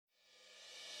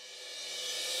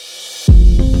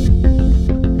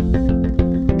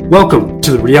Welcome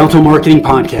to the Rialto Marketing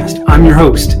Podcast. I'm your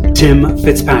host, Tim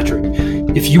Fitzpatrick.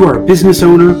 If you are a business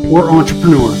owner or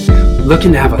entrepreneur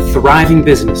looking to have a thriving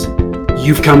business,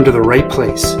 you've come to the right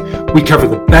place. We cover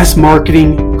the best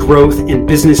marketing, growth, and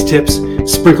business tips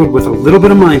sprinkled with a little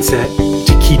bit of mindset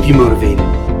to keep you motivated.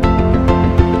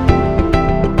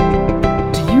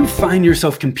 Do you find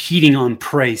yourself competing on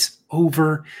price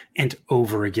over and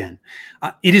over again?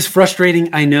 It is frustrating,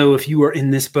 I know, if you are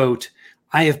in this boat.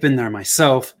 I have been there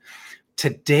myself.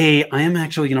 Today, I am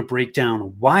actually going to break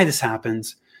down why this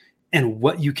happens and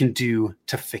what you can do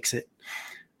to fix it.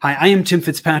 Hi, I am Tim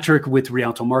Fitzpatrick with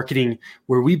Rialto Marketing,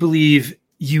 where we believe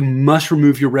you must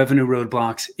remove your revenue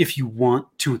roadblocks if you want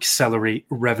to accelerate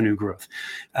revenue growth.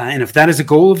 And if that is a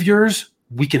goal of yours,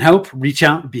 we can help. Reach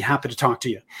out and be happy to talk to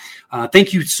you.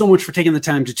 Thank you so much for taking the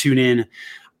time to tune in.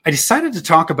 I decided to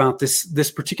talk about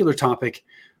this particular topic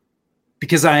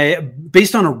because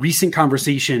based on a recent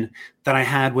conversation that I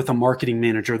had with a marketing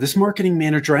manager. This marketing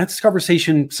manager, I had this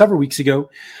conversation several weeks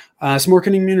ago. This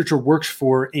marketing manager works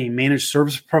for a managed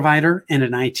service provider and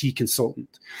an IT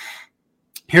consultant.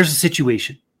 Here's the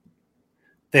situation.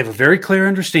 They have a very clear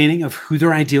understanding of who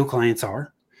their ideal clients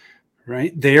are,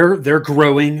 right? They're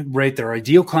growing, right? Their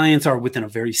ideal clients are within a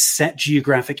very set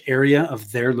geographic area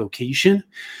of their location.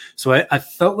 So I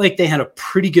felt like they had a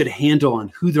pretty good handle on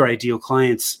who their ideal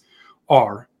clients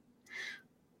are.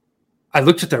 I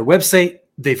looked at their website.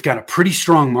 They've got a pretty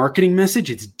strong marketing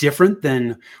message. It's different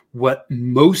than what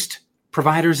most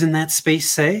providers in that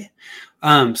space say.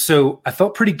 So I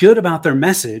felt pretty good about their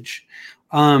message.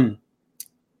 But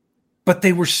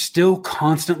they were still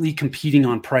constantly competing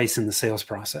on price in the sales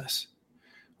process,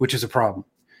 which is a problem.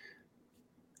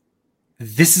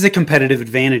 This is a competitive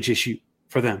advantage issue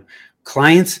for them.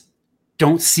 Clients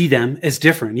don't see them as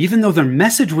different. Even though their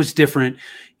message was different,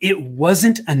 it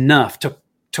wasn't enough to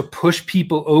push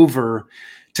people over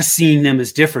to seeing them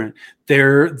as different.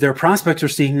 Their prospects are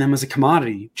seeing them as a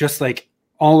commodity, just like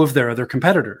all of their other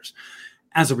competitors.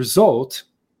 As a result,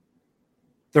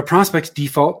 their prospects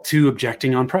default to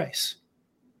objecting on price.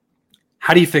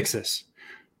 How do you fix this?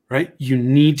 Right? You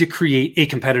need to create a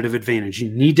competitive advantage. You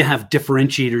need to have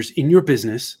differentiators in your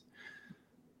business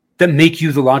that make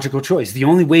you the logical choice. The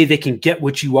only way they can get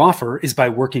what you offer is by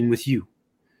working with you.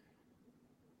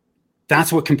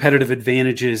 That's what competitive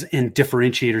advantages and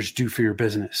differentiators do for your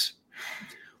business.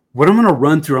 What I'm going to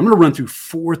run through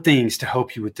 4 things to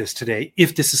help you with this today,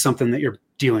 if this is something that you're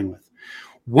dealing with.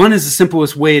 One is the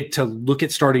simplest way to look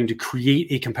at starting to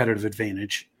create a competitive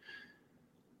advantage.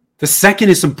 The second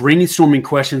is some brainstorming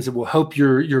questions that will help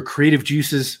your creative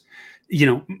juices,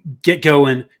 get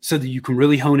going so that you can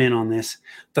really hone in on this.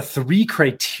 The 3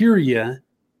 criteria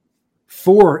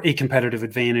for a competitive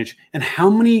advantage, and how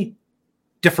many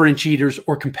differentiators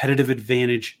or competitive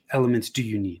advantage elements do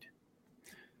you need?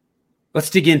 Let's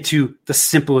dig into the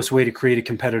simplest way to create a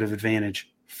competitive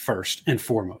advantage first and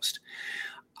foremost.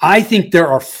 I think there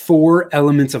are 4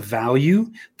 elements of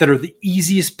value that are the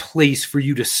easiest place for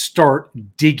you to start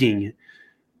digging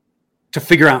to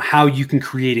figure out how you can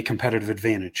create a competitive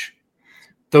advantage.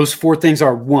 Those 4 things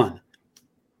are: 1,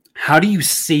 how do you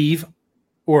save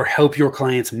or help your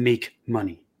clients make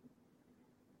money?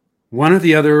 One or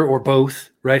the other or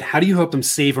both, right? How do you help them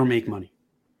save or make money?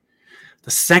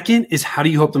 The second is, how do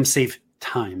you help them save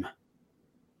time?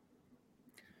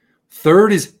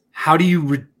 Third is, how do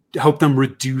you help them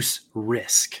reduce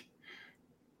risk?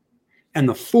 And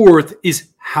the fourth is,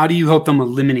 how do you help them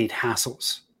eliminate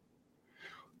hassles?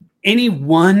 Any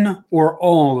one or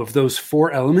all of those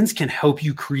 4 elements can help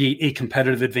you create a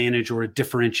competitive advantage or a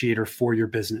differentiator for your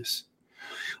business.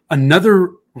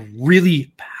 Another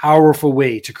really powerful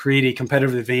way to create a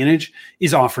competitive advantage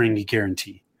is offering a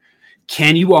guarantee.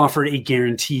 Can you offer a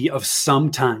guarantee of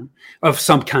some kind?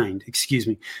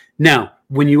 Now,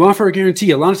 when you offer a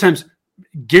guarantee, a lot of times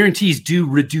guarantees do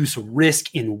reduce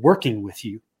risk in working with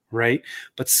you, right?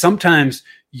 But sometimes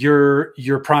your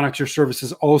products or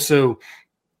services also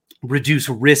reduce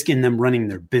risk in them running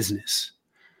their business.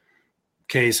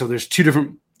 Okay, so there's 2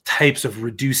 different types of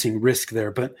reducing risk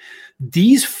there. But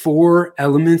these 4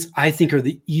 elements, I think, are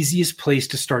the easiest place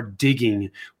to start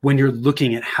digging when you're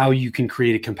looking at how you can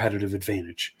create a competitive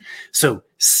advantage. So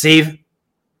save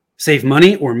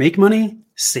money or make money,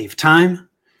 save time,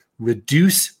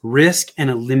 reduce risk,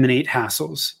 and eliminate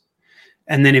hassles.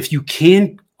 And then if you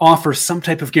can offer some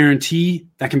type of guarantee,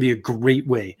 that can be a great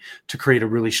way to create a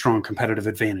really strong competitive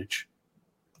advantage.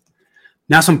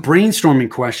 Now, some brainstorming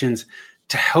questions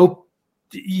to help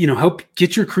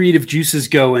get your creative juices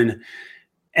going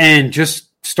and just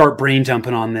start brain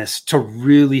dumping on this to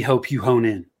really help you hone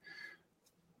in.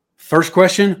 First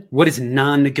question, what is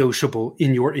non-negotiable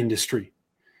in your industry?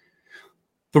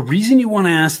 The reason you want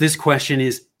to ask this question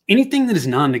is anything that is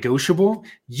non-negotiable,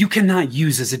 you cannot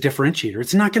use as a differentiator.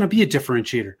 It's not going to be a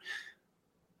differentiator.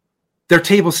 They're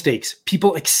table stakes.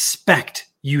 People expect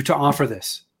you to offer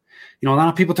this. A lot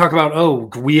of people talk about, oh,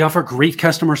 we offer great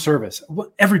customer service.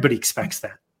 Well, everybody expects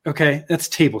that. Okay. That's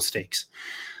table stakes.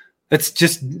 That's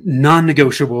just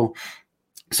non-negotiable.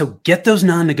 So get those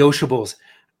non-negotiables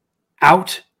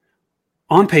out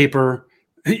on paper,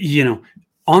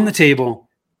 on the table,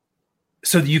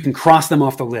 so that you can cross them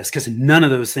off the list, because none of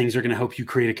those things are going to help you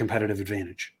create a competitive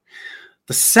advantage.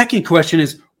 The second question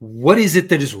is, what is it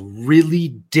that is really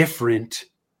different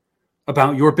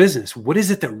about your business? What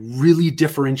is it that really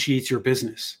differentiates your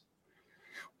business?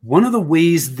 One of the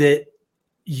ways that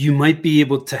you might be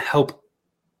able to help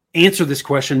answer this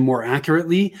question more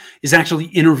accurately is actually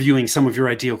interviewing some of your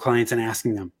ideal clients and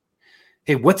asking them,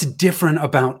 hey, what's different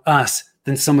about us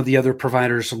than some of the other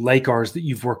providers like ours that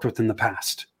you've worked with in the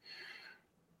past?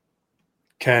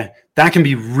 Okay, that can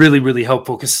be really, really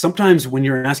helpful, because sometimes when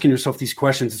you're asking yourself these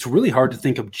questions, it's really hard to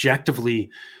think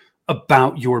objectively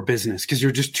about your business because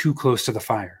you're just too close to the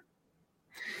fire.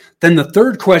 Then the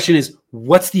third question is,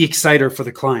 what's the exciter for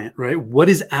the client, right? What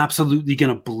is absolutely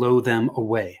going to blow them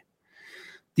away?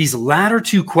 These latter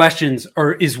two questions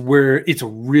is where it's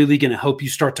really going to help you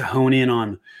start to hone in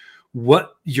on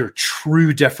what your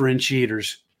true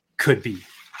differentiators could be.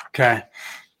 Okay.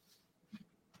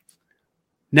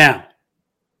 Now,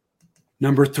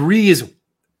 number 3 is,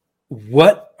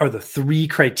 what are the 3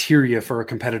 criteria for a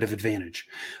competitive advantage?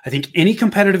 I think any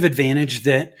competitive advantage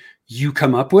that you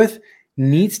come up with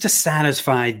needs to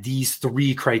satisfy these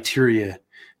 3 criteria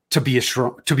to be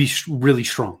really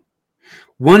strong.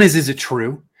 One is it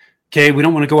true? Okay, we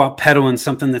don't want to go out peddling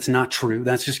something that's not true.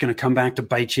 That's just going to come back to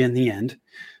bite you in the end.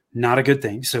 Not a good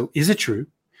thing. So is it true?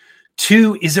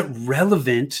 2, is it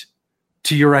relevant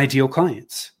to your ideal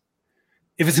clients?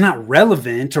 If it's not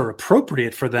relevant or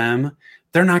appropriate for them,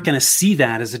 they're not going to see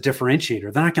that as a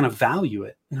differentiator. They're not going to value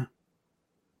it. No.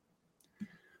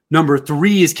 Number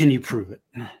 3 is, can you prove it?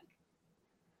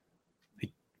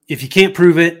 If you can't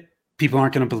prove it, people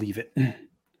aren't going to believe it.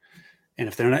 And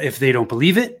if they don't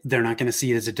believe it, they're not going to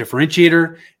see it as a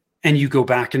differentiator, and you go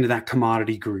back into that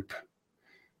commodity group.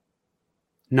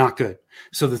 Not good.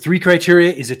 So the 3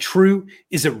 criteria: is it true?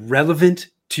 Is it relevant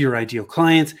to your ideal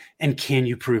clients? And can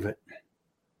you prove it?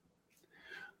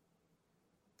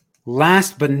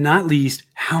 Last but not least,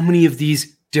 how many of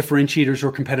these differentiators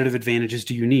or competitive advantages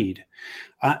do you need?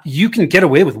 You can get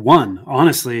away with 1,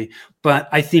 honestly, but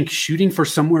I think shooting for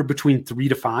somewhere between 3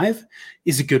 to 5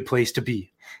 is a good place to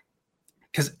be,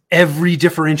 because every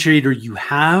differentiator you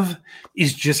have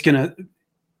is just going to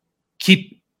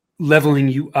keep leveling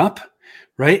you up,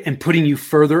 right? And putting you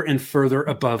further and further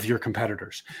above your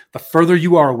competitors. The further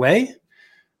you are away,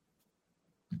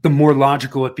 the more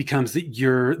logical it becomes that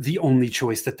you're the only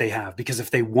choice that they have. Because if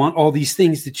they want all these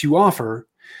things that you offer,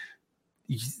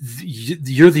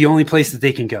 you're the only place that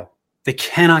they can go. They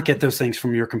cannot get those things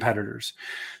from your competitors.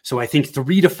 So I think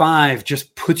 3 to 5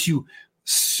 just puts you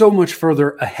so much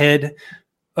further ahead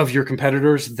of your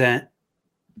competitors that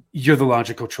you're the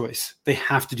logical choice. They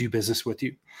have to do business with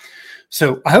you.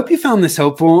 So I hope you found this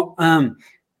helpful.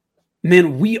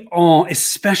 Man, we all,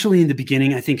 especially in the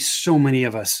beginning, I think so many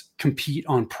of us compete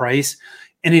on price,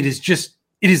 and it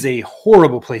is a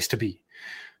horrible place to be.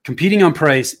 Competing on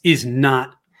price is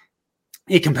not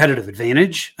a competitive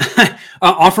advantage.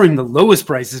 Offering the lowest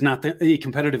price is not a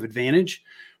competitive advantage,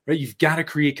 right? You've got to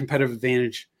create competitive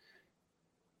advantage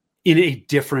in a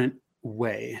different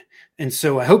way. And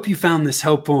so I hope you found this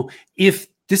helpful. If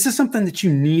this is something that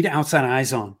you need outside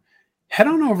eyes on, head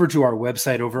on over to our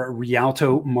website over at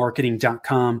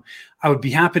rialtomarketing.com. I would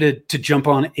be happy to jump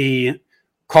on a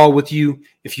call with you.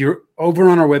 If you're over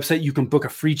on our website, you can book a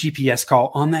free GPS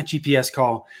call. On that GPS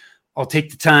call, I'll take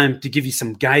the time to give you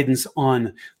some guidance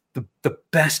on the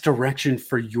best direction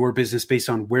for your business based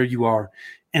on where you are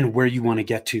and where you want to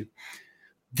get to.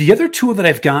 The other tool that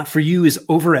I've got for you is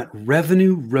over at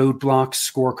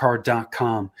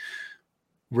RevenueRoadblockScorecard.com.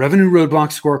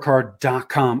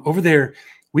 RevenueRoadblockScorecard.com. Over there,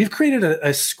 we've created a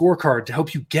scorecard to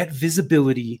help you get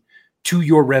visibility to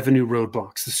your revenue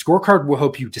roadblocks. The scorecard will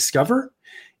help you discover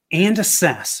and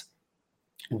assess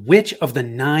which of the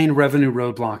 9 revenue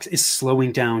roadblocks is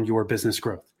slowing down your business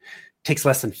growth. It takes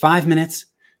less than 5 minutes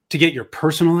to get your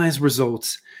personalized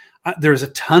results. There's a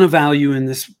ton of value in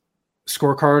this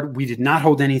scorecard. We did not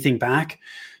hold anything back.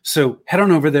 So head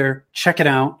on over there, check it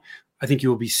out. I think you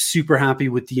will be super happy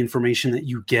with the information that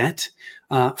you get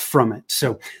from it.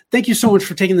 So thank you so much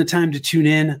for taking the time to tune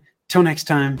in. Till next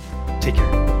time, take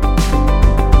care.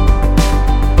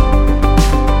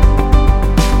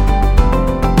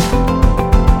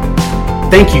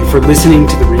 Thank you for listening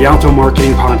to the Rialto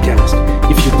Marketing Podcast.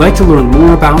 If you'd like to learn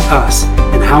more about us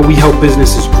and how we help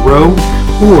businesses grow,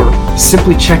 or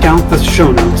simply check out the show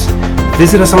notes,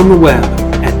 visit us on the web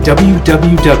at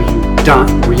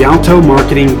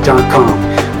www.rialtomarketing.com.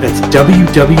 That's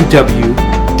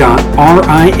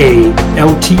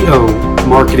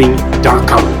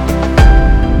www.rialtomarketing.com.